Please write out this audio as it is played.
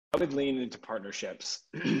would lean into partnerships.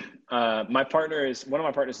 One of my partners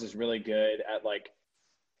is really good at like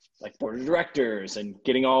board of directors and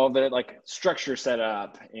getting all the like structure set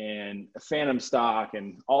up and phantom stock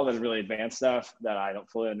and all that really advanced stuff that I don't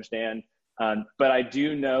fully understand. But I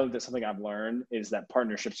do know that something I've learned is that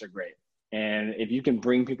partnerships are great. And if you can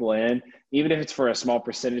bring people in, even if it's for a small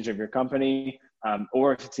percentage of your company,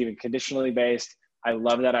 or if it's even conditionally based, I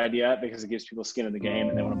love that idea because it gives people skin in the game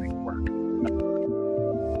and they want to make it work.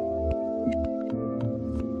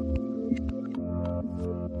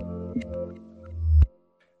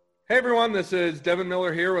 Hey everyone, this is Devin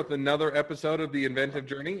Miller here with another episode of the Inventive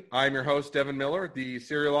Journey. I'm your host, Devin Miller, the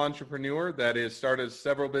serial entrepreneur that has started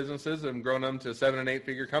several businesses and grown them to 7- and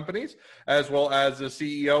 8-figure companies, as well as the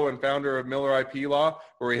CEO and founder of Miller IP Law,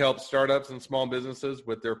 where we help startups and small businesses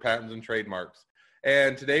with their patents and trademarks.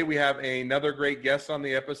 And today we have another great guest on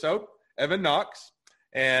the episode, Evan Knox.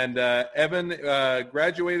 And Evan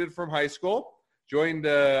graduated from high school, joined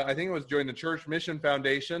the Church Mission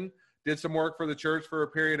Foundation, did some work for the church for a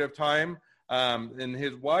period of time. And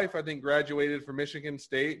his wife, I think, graduated from Michigan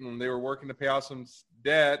State, and they were working to pay off some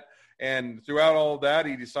debt. And throughout all of that,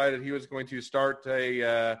 he decided he was going to start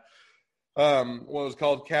what was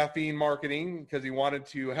called caffeine marketing, because he wanted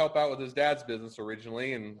to help out with his dad's business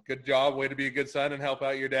originally. And good job, way to be a good son and help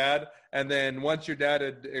out your dad. And then once your dad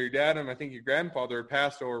and I think your grandfather had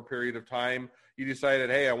passed over a period of time, you decided,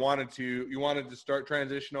 hey, you wanted to start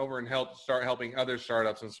transition over and start helping other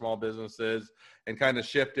startups and small businesses, and kind of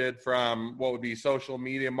shifted from what would be social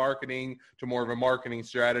media marketing to more of a marketing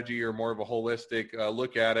strategy or more of a holistic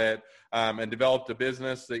look at it, and developed a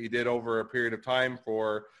business that you did over a period of time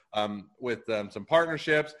with some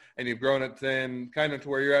partnerships, and you've grown it then kind of to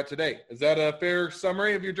where you're at today. Is that a fair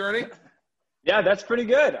summary of your journey? Yeah, that's pretty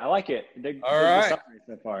good. I like it. All right. Summary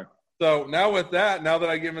so far. So now that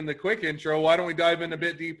I've given the quick intro, why don't we dive in a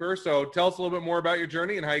bit deeper? So tell us a little bit more about your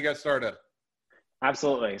journey and how you got started.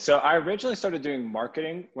 Absolutely. So I originally started doing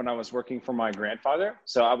marketing when I was working for my grandfather.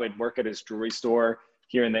 So I would work at his jewelry store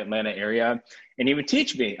here in the Atlanta area, and he would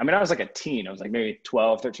teach me. I mean, I was like a teen. I was like maybe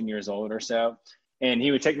 12, 13 years old or so. And he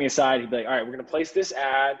would take me aside. He'd be like, all right, we're going to place this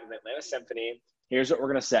ad in the Atlanta Symphony. Here's what we're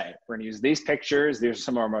going to say. We're going to use these pictures. These are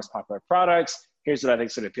some of our most popular products. Here's what I think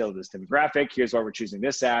sort of appeal to this demographic. Here's why we're choosing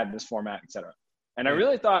this ad, this format, et cetera. And I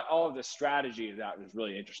really thought all of the strategy of that was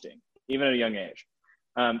really interesting, even at a young age.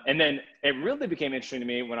 And then it really became interesting to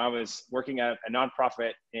me when I was working at a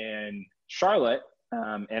nonprofit in Charlotte,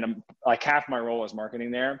 and like half my role was marketing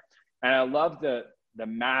there. And I loved the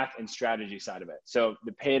math and strategy side of it. So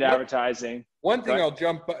the paid advertising. One thing, I'll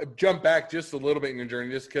jump back just a little bit in your journey,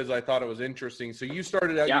 just because I thought it was interesting. So you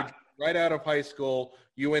started out right out of high school.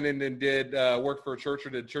 You went in and did work for a church, or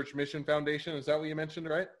did Church Mission Foundation. Is that what you mentioned,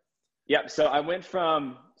 right? Yep. So I went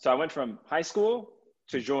from high school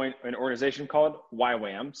to join an organization called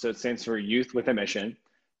YWAM. So it stands for Youth with a Mission.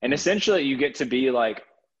 And essentially you get to be like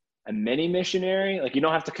a mini missionary. Like you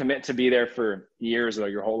don't have to commit to be there for years or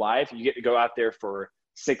your whole life. You get to go out there for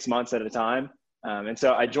 6 months at a time. And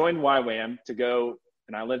so I joined YWAM to go,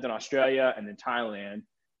 and I lived in Australia and then Thailand,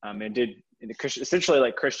 and did essentially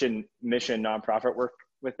like Christian mission nonprofit work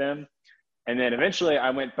with them. And then eventually I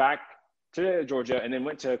went back to Georgia and then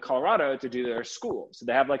went to Colorado to do their school. So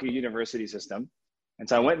they have like a university system. And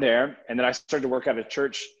so I went there, and then I started to work at a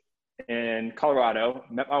church in Colorado,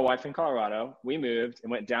 met my wife in Colorado. We moved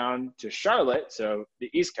and went down to Charlotte, so the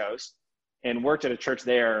East Coast, and worked at a church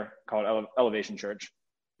there called Elevation Church.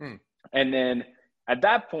 And then at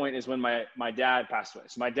that point is when my dad passed away.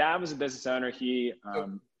 So my dad was a business owner.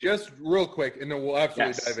 Just real quick, and then we'll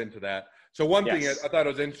absolutely dive into that. So one thing I thought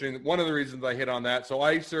was interesting, one of the reasons I hit on that, so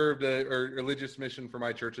I served a religious mission for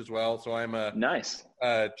my church as well. So I'm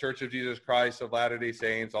a Church of Jesus Christ of Latter-day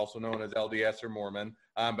Saints, also known as LDS or Mormon.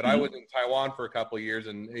 But I was in Taiwan for a couple of years,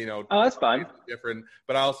 and that's fun. Different.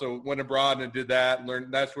 But I also went abroad and did that.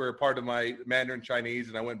 Learned that's where part of my Mandarin Chinese,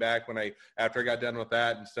 and I went back after I got done with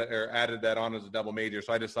that and added that on as a double major.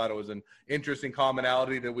 So I just thought it was an interesting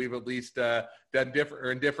commonality that we've at least done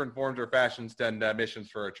in different forms or fashions done missions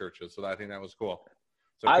for our churches. So I think that was cool.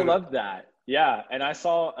 So I loved that. Yeah, and I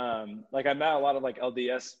saw I met a lot of like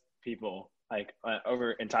LDS people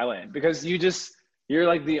over in Thailand, because you're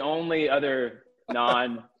like the only other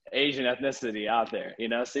non-Asian ethnicity out there,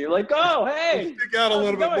 so you're like, oh, hey, stick out a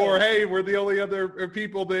little bit more. Hey, we're the only other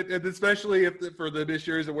people that, and especially for the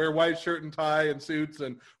missionaries that wear white shirt and tie and suits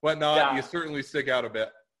and whatnot, you certainly stick out a bit.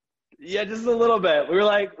 Yeah, just a little bit. We were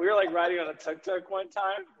like riding on a tuk-tuk one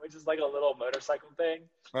time, which is like a little motorcycle thing.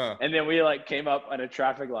 And then we came up on a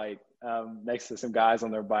traffic light next to some guys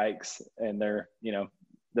on their bikes, and they're,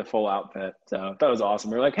 the full outfit. So that was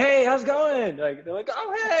awesome. We were like, hey, how's it going? Like, they're like,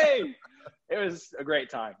 oh, hey. It was a great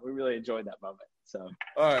time. We really enjoyed that moment. So,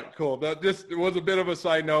 all right, cool. That just it was a bit of a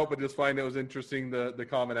side note, but just find it was interesting the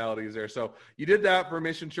commonalities there. So you did that for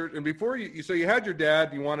Mission Church, and before so you had your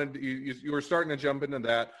dad. You were starting to jump into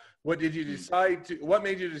that. What did you decide to? What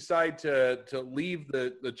made you decide to leave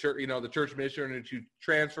the church? The church mission, and to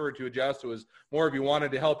transfer, to adjust? It was more of you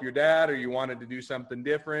wanted to help your dad, or you wanted to do something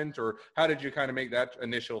different, or how did you kind of make that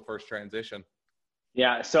initial first transition?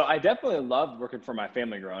 Yeah, so I definitely loved working for my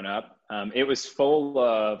family growing up. It was full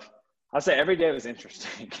of, I'll say every day was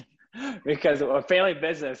interesting because a family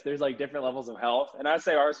business, there's like different levels of health. And I'd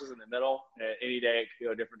say ours was in the middle. Any day it could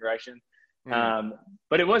go a different direction.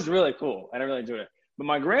 But it was really cool and I really enjoyed it. But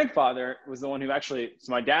my grandfather was the one who actually,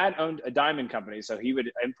 so my dad owned a diamond company. So he would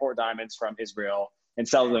import diamonds from Israel and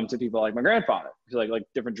sell them to people like my grandfather, like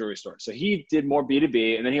different jewelry stores. So he did more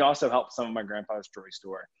B2B. And then he also helped some of my grandfather's jewelry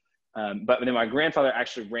store. But then my grandfather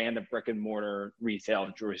actually ran the brick and mortar retail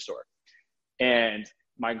jewelry store. And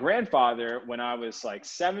my grandfather, when I was like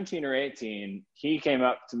 17 or 18, he came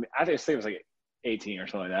up to me, I think it was like 18 or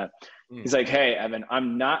something like that. He's like, hey, Evan,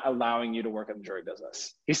 I'm not allowing you to work in the jewelry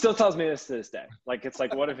business. He still tells me this to this day. Like, it's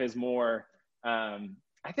like one of his more, I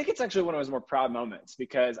think it's actually one of his more proud moments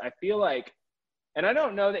because I feel like, and I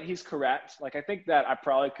don't know that he's correct. Like, I think that I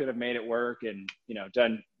probably could have made it work and,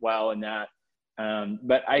 done well in that.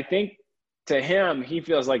 But I think to him, he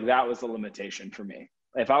feels like that was the limitation for me.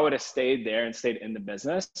 If I would have stayed there and stayed in the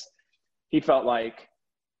business, he felt like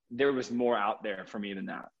there was more out there for me than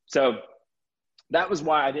that. So that was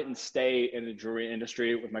why I didn't stay in the jewelry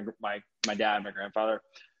industry with my dad and my grandfather.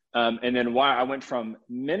 And then why I went from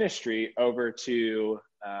ministry over to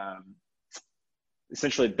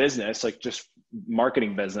essentially business, like just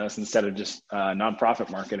marketing business instead of just nonprofit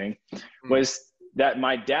marketing, was that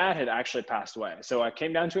my dad had actually passed away. So I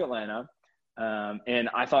came down to Atlanta and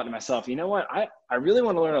I thought to myself, you know what? I really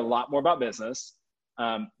want to learn a lot more about business.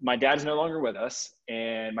 My dad's no longer with us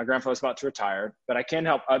and my grandfather's about to retire, but I can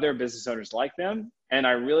help other business owners like them. And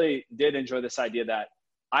I really did enjoy this idea that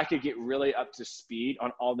I could get really up to speed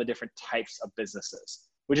on all the different types of businesses,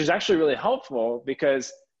 which is actually really helpful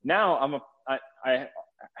because now I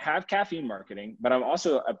have caffeine marketing, but I'm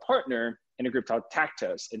also a partner in a group called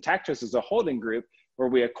Tactos. And Tactos is a holding group where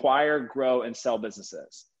we acquire, grow, and sell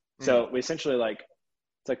businesses. So we essentially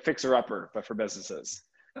it's like Fixer Upper, but for businesses.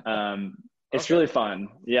 It's really fun.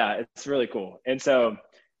 Yeah, it's really cool. And so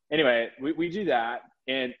anyway, we do that.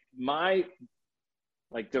 And my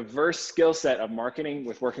diverse skill set of marketing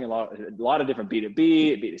with working a lot of different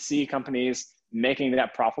B2B, B2C companies, making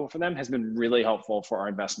that profitable for them has been really helpful for our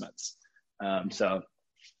investments. So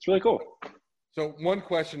it's really cool. So one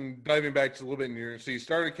question, diving back to a little bit in here. So you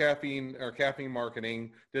started caffeine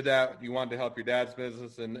marketing, did that. You wanted to help your dad's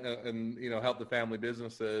business and help the family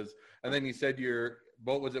businesses. And then you said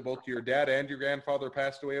both your dad and your grandfather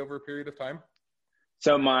passed away over a period of time?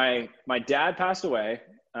 So my dad passed away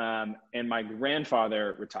and my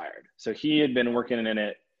grandfather retired. So he had been working in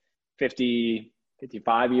it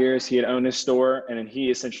 55 years. He had owned his store and then he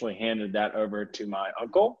essentially handed that over to my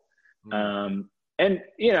uncle. And,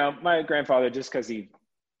 my grandfather, just because he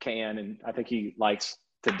can, and I think he likes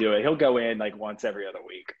to do it, he'll go in like once every other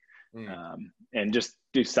week and just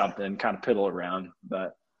do something, kind of piddle around.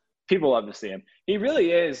 But people love to see him. He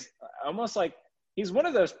really is almost like he's one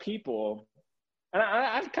of those people, and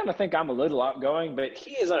I kind of think I'm a little outgoing, but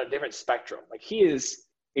he is on a different spectrum. Like he is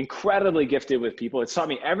incredibly gifted with people. It's taught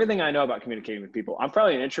me everything I know about communicating with people. I'm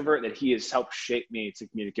probably an introvert that he has helped shape me to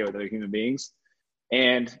communicate with other human beings.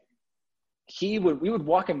 And we would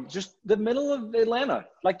walk in just the middle of Atlanta,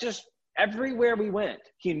 like just everywhere we went,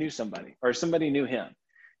 he knew somebody or somebody knew him.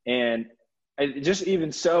 And it just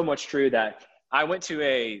even so much true that I went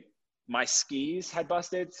to my skis had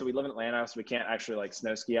busted. So we live in Atlanta, so we can't actually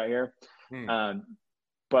snow ski out here.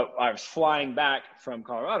 But I was flying back from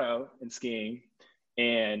Colorado and skiing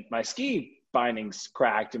and my ski bindings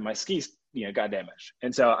cracked and my skis, got damaged.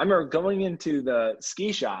 And so I remember going into the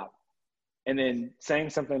ski shop and then saying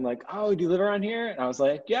something like, oh, do you live around here? And I was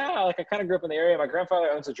like, yeah, I kind of grew up in the area. My grandfather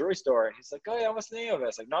owns a jewelry store. And he's like, oh yeah, what's the name of it?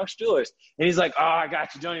 It's like Knox Jewelers. And he's like, oh, I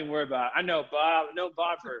got you. Don't even worry about it. I know Bob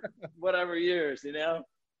for whatever years,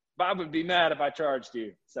 But Bob would be mad if I charged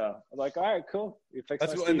you. So I'm like, all right, cool. You fix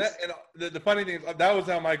my And seats. the funny thing is, that was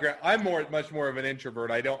how I'm much more of an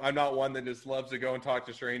introvert. I'm not one that just loves to go and talk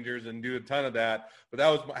to strangers and do a ton of that. But that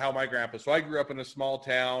was how my grandpa. So I grew up in a small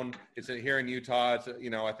town. It's here in Utah. It's,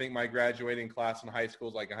 I think my graduating class in high school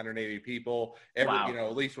is like 180 people. Wow.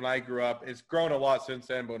 At least when I grew up, it's grown a lot since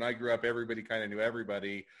then. But when I grew up, everybody kind of knew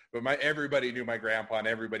everybody. But everybody knew my grandpa, and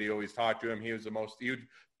everybody always talked to him. He was you'd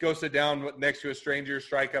go sit down next to a stranger,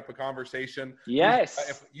 strike up a conversation.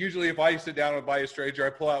 Yes. Usually if I sit down by a stranger, I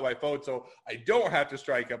pull out my phone so I don't have to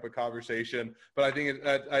strike up a conversation. But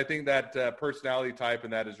I think that personality type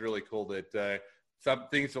and that is really cool. That some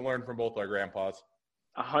things to learn from both our grandpas.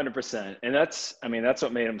 100%. And that's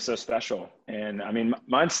what made him so special. And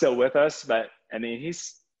mine's still with us, but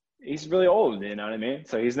he's really old, you know what I mean?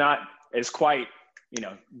 So he's not as quite,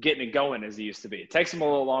 getting it going as he used to be. It takes him a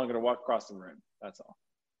little longer to walk across the room. That's all.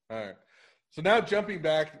 All right. So now jumping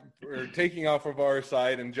back or taking off of our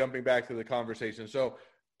side and jumping back to the conversation. So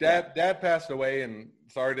dad passed away, and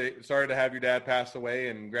sorry to have your dad pass away,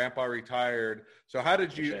 and grandpa retired. So how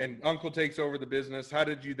did you, and uncle takes over the business. How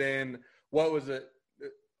did you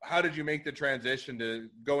how did you make the transition to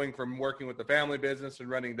going from working with the family business and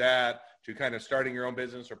running that to kind of starting your own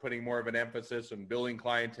business or putting more of an emphasis on building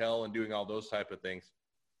clientele and doing all those type of things?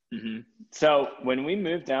 Mm-hmm. So when we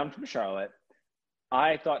moved down from Charlotte,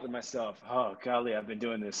 I thought to myself, oh, golly, I've been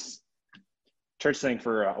doing this church thing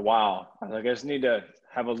for a while. I was like, I just need to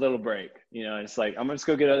have a little break. It's like, I'm just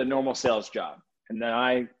going to get a normal sales job. And then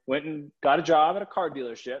I went and got a job at a car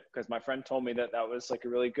dealership because my friend told me that was like a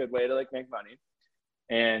really good way to make money.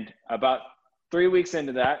 And about 3 weeks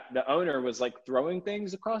into that, the owner was like throwing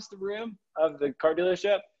things across the room of the car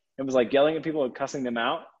dealership and was like yelling at people and cussing them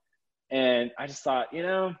out. And I just thought,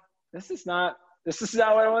 this is not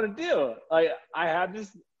what I want to do. Like I have this,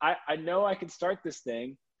 I know I could start this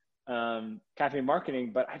thing, cafe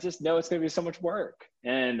marketing, but I just know it's going to be so much work.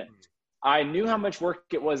 And I knew how much work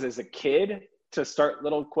it was as a kid to start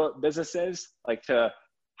little quote businesses, like to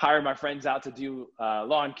hire my friends out to do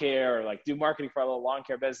lawn care or like do marketing for a little lawn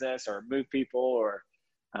care business or move people or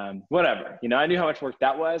whatever. I knew how much work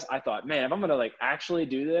that was. I thought, man, if I'm going to like actually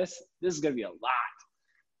do this is going to be a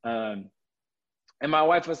lot. And my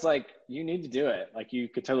wife was like, you need to do it. Like you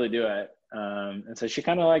could totally do it. And so she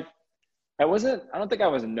kind of like, I don't think I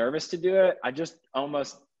was nervous to do it. I just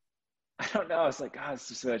almost, I don't know. I was like, God, it's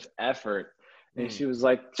just so much effort. And she was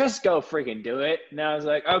like, just go freaking do it. And I was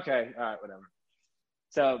like, okay, all right, whatever.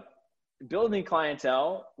 So building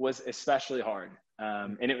clientele was especially hard.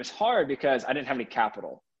 And it was hard because I didn't have any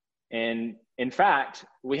capital. And in fact,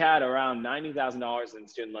 we had around $90,000 in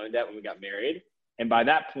student loan debt when we got married. And by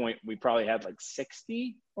that point, we probably had like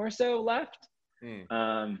 60 or so left.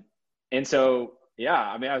 And so,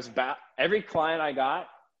 yeah, I was about every client I got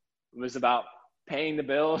was about paying the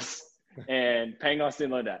bills and paying off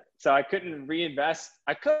student loan debt. So I couldn't reinvest.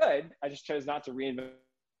 I just chose not to reinvest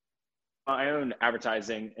my own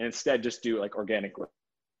advertising and instead just do like organic growth.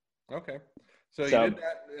 Okay. So you did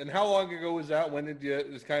that. And how long ago was that? When did you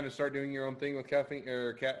just kind of start doing your own thing with caffeine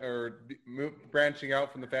or branching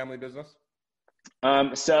out from the family business?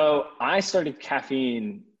 So I started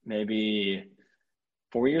caffeine maybe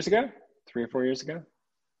 3 or 4 years ago.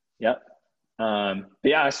 Yep. But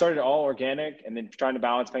yeah, I started all organic and then trying to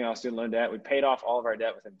balance paying off student loan debt. We paid off all of our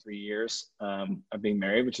debt within 3 years of being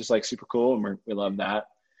married, which is like super cool. And we love that.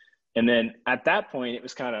 And then at that point, it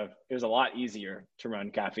was a lot easier to run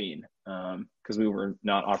caffeine because we were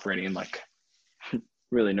not operating like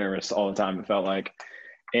really nervous all the time, it felt like.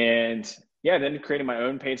 And yeah, then creating my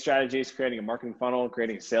own paid strategies, creating a marketing funnel,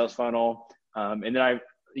 creating a sales funnel. And then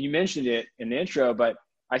you mentioned it in the intro, but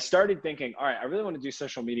I started thinking, all right, I really want to do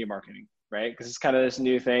social media marketing, right? Because it's kind of this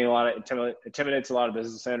new thing, intimidates a lot of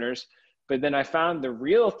business owners. But then I found the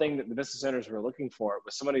real thing that the business owners were looking for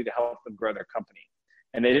was somebody to help them grow their company.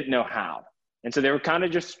 And they didn't know how. And so they were kind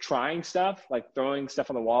of just trying stuff, like throwing stuff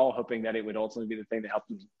on the wall, hoping that it would ultimately be the thing to help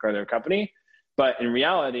them grow their company. But in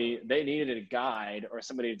reality, they needed a guide or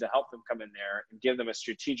somebody to help them come in there and give them a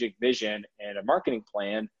strategic vision and a marketing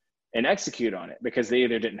plan and execute on it because they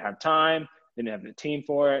either didn't have time, didn't have the team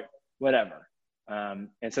for it, whatever. And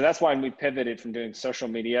so that's why we pivoted from doing social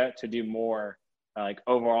media to do more like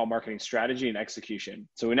overall marketing strategy and execution.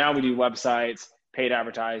 So now we do websites, paid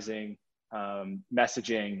advertising,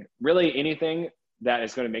 messaging, really anything that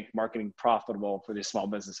is going to make marketing profitable for these small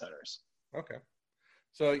business owners. Okay.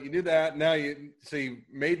 So you did that. Now you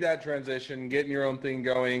made that transition, getting your own thing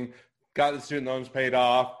going, got the student loans paid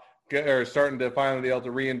off, or starting to finally be able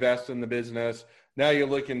to reinvest in the business. now you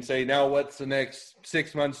look and say, now what's the next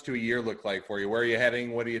 6 months to a year look like for you? Where are you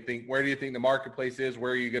heading? What do you think? Where do you think the marketplace is?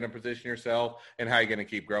 Where are you going to position yourself, and how are you going to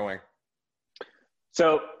keep growing?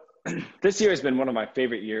 So this year has been one of my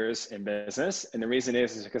favorite years in business. And the reason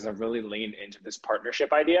is because I've really leaned into this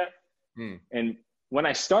partnership idea. And when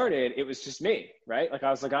I started, it was just me, right? Like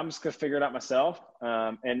I was like, I'm just gonna figure it out myself.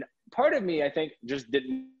 And part of me, I think, just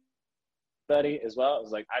didn't study as well. It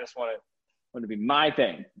was like, I just want to be my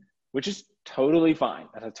thing, which is totally fine.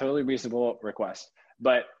 That's a totally reasonable request.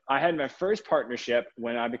 But I had my first partnership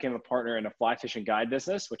when I became a partner in a fly fishing guide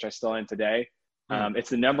business, which I still am today. It's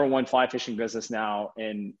the number one fly fishing business now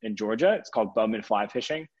in Georgia. It's called Bowman Fly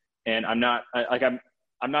Fishing. And I'm not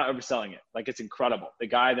overselling it. Like, it's incredible. The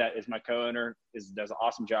guy that is my co-owner does an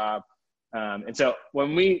awesome job. And so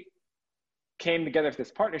when we came together for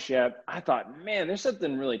this partnership, I thought, man, there's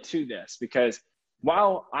something really to this, because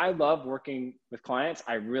while I love working with clients,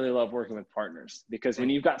 I really love working with partners, because when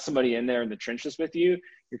you've got somebody in there in the trenches with you,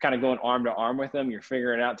 you're kind of going arm to arm with them. You're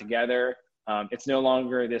figuring it out together. It's no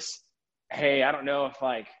longer this, hey, I don't know if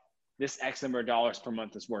like this X number of dollars per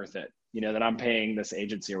month is worth it, that I'm paying this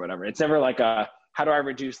agency or whatever. It's never like how do I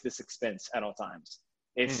reduce this expense at all times?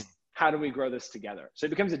 It's how do we grow this together? So it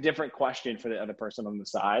becomes a different question for the other person on the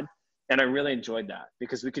side. And I really enjoyed that,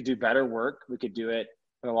 because we could do better work. We could do it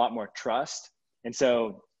with a lot more trust. And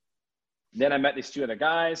so then I met these two other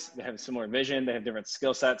guys. They have a similar vision. They have different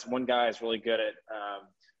skill sets. One guy is really good at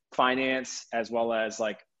finance, as well as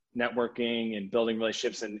like networking and building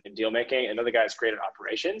relationships and deal making. Another guy is great at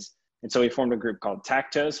operations. And so we formed a group called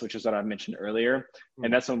Tactos, which is what I mentioned earlier.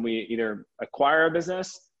 And that's when we either acquire a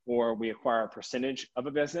business or we acquire a percentage of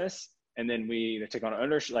a business. And then we either take on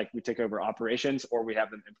ownership, like we take over operations, or we have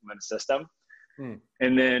them implement a system.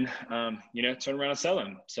 And then, turn around and sell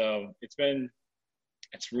them. So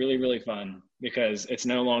it's really, really fun, because it's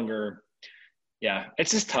no longer,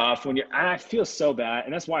 it's just tough when I feel so bad.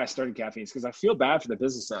 And that's why I started Caffeines, because I feel bad for the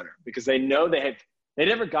business owner, because they know they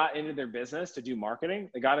never got into their business to do marketing.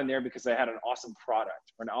 They got in there because they had an awesome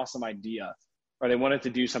product or an awesome idea, or they wanted to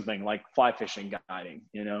do something like fly fishing guiding,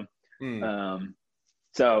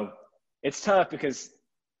 So it's tough because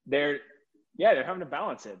they're having to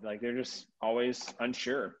balance it. Like, they're just always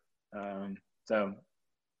unsure. So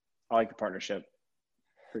I like the partnership.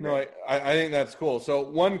 No, I think that's cool. So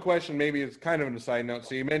one question, maybe it's kind of a side note.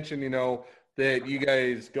 So you mentioned, that you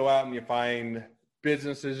guys go out and you find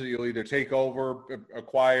businesses that you'll either take over,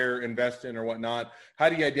 acquire, invest in, or whatnot. How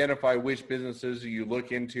do you identify which businesses you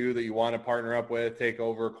look into that you want to partner up with, take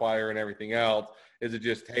over, acquire, and everything else? Is it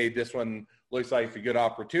just, hey, this one looks like it's a good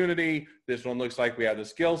opportunity. This one looks like we have the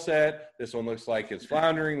skill set. This one looks like it's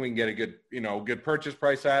floundering. We can get a good, good purchase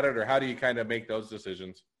price at it. Or how do you kind of make those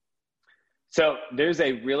decisions? So there's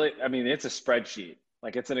it's a spreadsheet.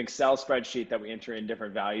 Like, it's an Excel spreadsheet that we enter in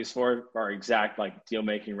different values for our exact like deal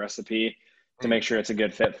making recipe to make sure it's a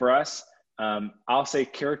good fit for us. I'll say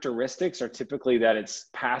characteristics are typically that it's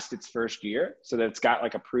past its first year, so that it's got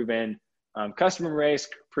like a proven customer base,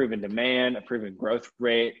 proven demand, a proven growth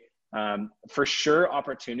rate. For sure,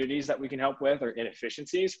 opportunities that we can help with or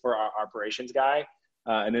inefficiencies for our operations guy.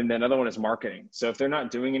 And then another one is marketing. So if they're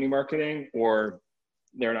not doing any marketing, or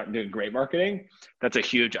they're not doing great marketing, that's a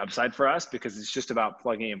huge upside for us, because it's just about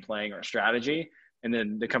plugging and playing our strategy. And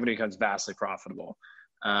then the company becomes vastly profitable.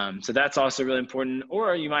 So that's also really important.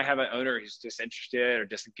 Or you might have an owner who's disinterested or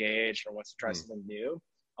disengaged or wants to try something new.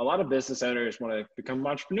 A lot of business owners want to become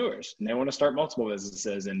entrepreneurs, and they want to start multiple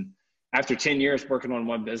businesses. And after 10 years working on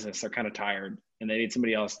one business, they're kind of tired and they need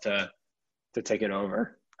somebody else to take it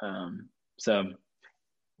over. So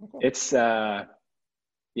it's, so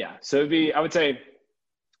it'd be, I would say,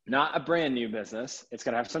 not a brand new business. It's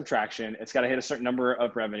got to have some traction. It's got to hit a certain number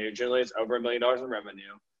of revenue. Generally, it's over $1 million in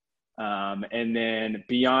revenue. And then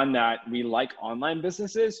beyond that, we like online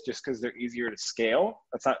businesses just because they're easier to scale.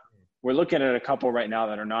 We're looking at a couple right now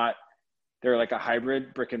that are not, they're like a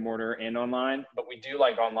hybrid brick and mortar and online, but we do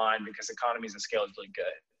like online because economies of scale is really good.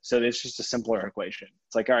 So it's just a simpler equation.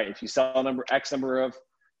 It's like, all right, if you sell X number of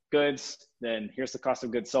goods, then here's the cost of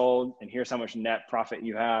goods sold, and here's how much net profit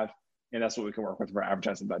you have. And that's what we can work with for our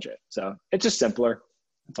advertising budget. So it's just simpler.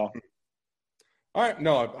 That's all. All right.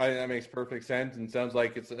 No, that makes perfect sense. And sounds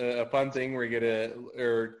like it's a fun thing where you get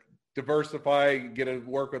to diversify, get to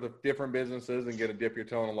work with different businesses and get to dip your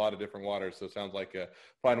toe in a lot of different waters. So it sounds like a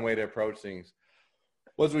fun way to approach things.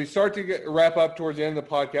 Well, as we start to wrap up towards the end of the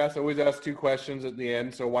podcast, I always ask 2 questions at the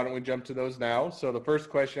end. So why don't we jump to those now? So the first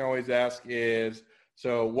question I always ask is,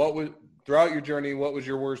 throughout your journey, what was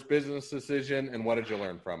your worst business decision and what did you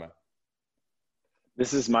learn from it?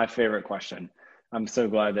 This is my favorite question. I'm so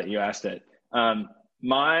glad that you asked it.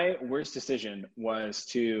 My worst decision was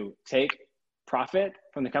to take profit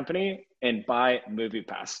from the company and buy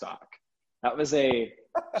MoviePass stock. That was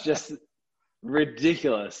just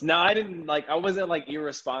ridiculous. No, I wasn't like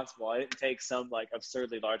irresponsible. I didn't take some like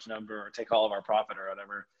absurdly large number or take all of our profit or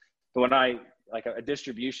whatever. But when I like a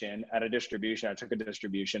distribution, I took a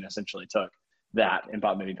distribution, essentially took that and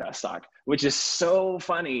bought MoviePass stock, which is so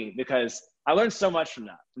funny because I learned so much from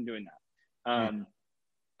doing that.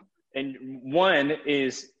 And one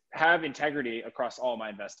is have integrity across all my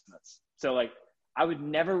investments. So like I would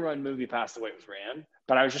never run MoviePass the way it was ran,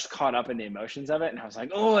 but I was just caught up in the emotions of it. And I was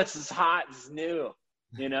like, oh, it's hot, it's new,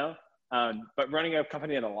 you know? But running a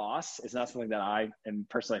company at a loss is not something that I am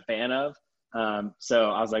personally a fan of.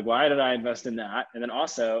 So I was like, why did I invest in that? And then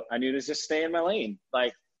also I knew to just stay in my lane.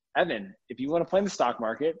 Like, Evan, if you want to play in the stock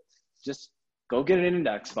market, just go get an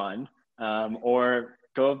index fund, or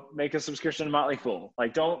go make a subscription to Motley Fool.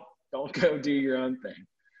 Like, don't go do your own thing.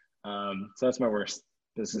 So that's my worst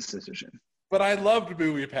business decision. But I loved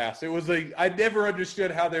MoviePass. It was I never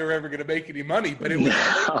understood how they were ever going to make any money, but it was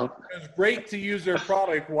great to use their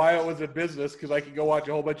product while it was a business because I could go watch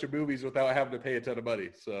a whole bunch of movies without having to pay a ton of money.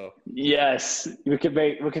 So yes, we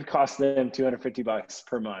could cost them $250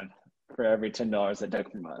 per month for every $10 that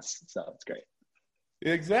took from us. So it's great.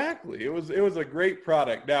 Exactly. It was a great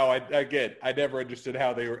product. Now, I never understood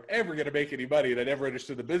how they were ever going to make any money, and I never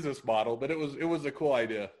understood the business model, but it was a cool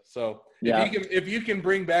idea. So yeah. If you can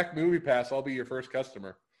bring back MoviePass, I'll be your first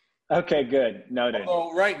customer. Okay, good. Noted.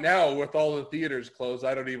 Although right now, with all the theaters closed,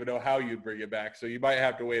 I don't even know how you'd bring it back. So you might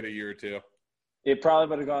have to wait a year or two. It probably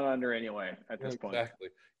would have gone under anyway at this point. Exactly.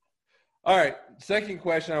 All right. Second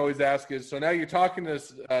question I always ask is, so now you're talking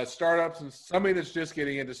to startups and somebody that's just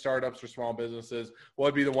getting into startups or small businesses, what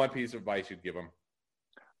would be the one piece of advice you'd give them?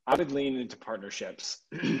 I would lean into partnerships.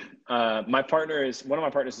 One of my partners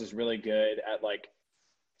is really good at like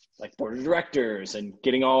board of directors and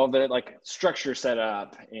getting all the like structure set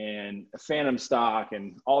up and phantom stock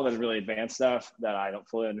and all the really advanced stuff that I don't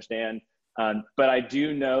fully understand. But I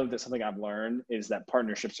do know that something I've learned is that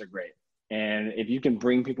partnerships are great. And if you can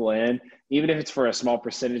bring people in, even if it's for a small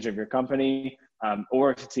percentage of your company,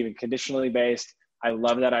 or if it's even conditionally based, I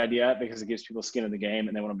love that idea because it gives people skin in the game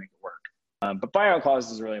and they want to make it work. But buyout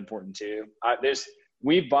clauses is really important too.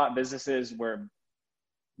 We've bought businesses where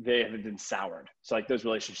they have been soured. So like those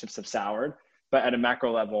relationships have soured, but at a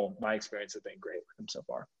macro level, my experience has been great with them so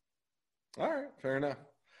far. All right, fair enough.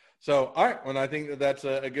 So, all right, well, I think that's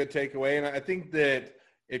a good takeaway. And I think that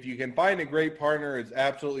if you can find a great partner, it's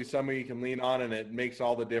absolutely somebody you can lean on, and it makes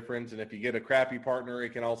all the difference. And if you get a crappy partner,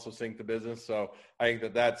 it can also sink the business. So I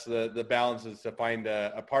think that's the balance, is to find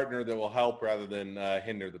a partner that will help rather than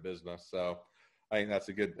hinder the business. So I think that's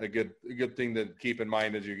a good thing to keep in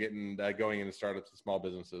mind as you're getting going into startups and small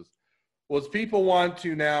businesses. Well, as people want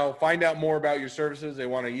to now find out more about your services, they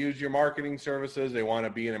want to use your marketing services, they want to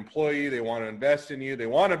be an employee, they want to invest in you, they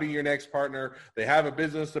want to be your next partner, they have a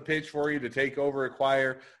business to pitch for you to take over,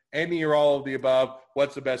 acquire, any or all of the above,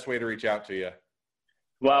 what's the best way to reach out to you?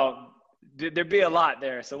 Well, there'd be a lot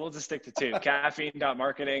there, so we'll just stick to two: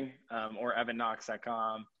 caffeine.marketing or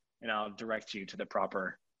evanknox.com, and I'll direct you to the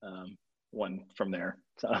proper one from there.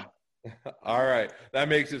 So, all right, that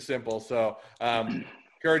makes it simple. So,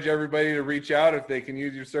 encourage everybody to reach out if they can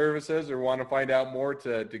use your services or want to find out more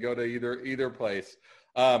to go to either place.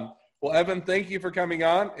 Well, Evan, thank you for coming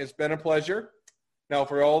on. It's been a pleasure. Now,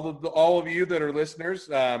 for all of you that are listeners,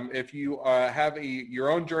 if you have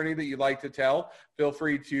your own journey that you'd like to tell, feel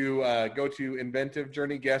free to go to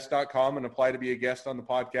inventivejourneyguest.com and apply to be a guest on the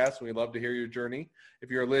podcast. We'd love to hear your journey.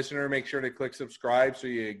 If you're a listener, make sure to click subscribe so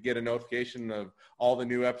you get a notification of all the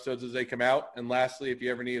new episodes as they come out. And lastly, if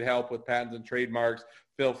you ever need help with patents and trademarks,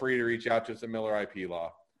 feel free to reach out to us at Miller IP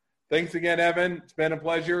Law. Thanks again, Evan. It's been a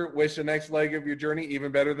pleasure. Wish the next leg of your journey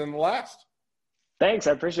even better than the last. Thanks.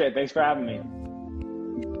 I appreciate it. Thanks for having me.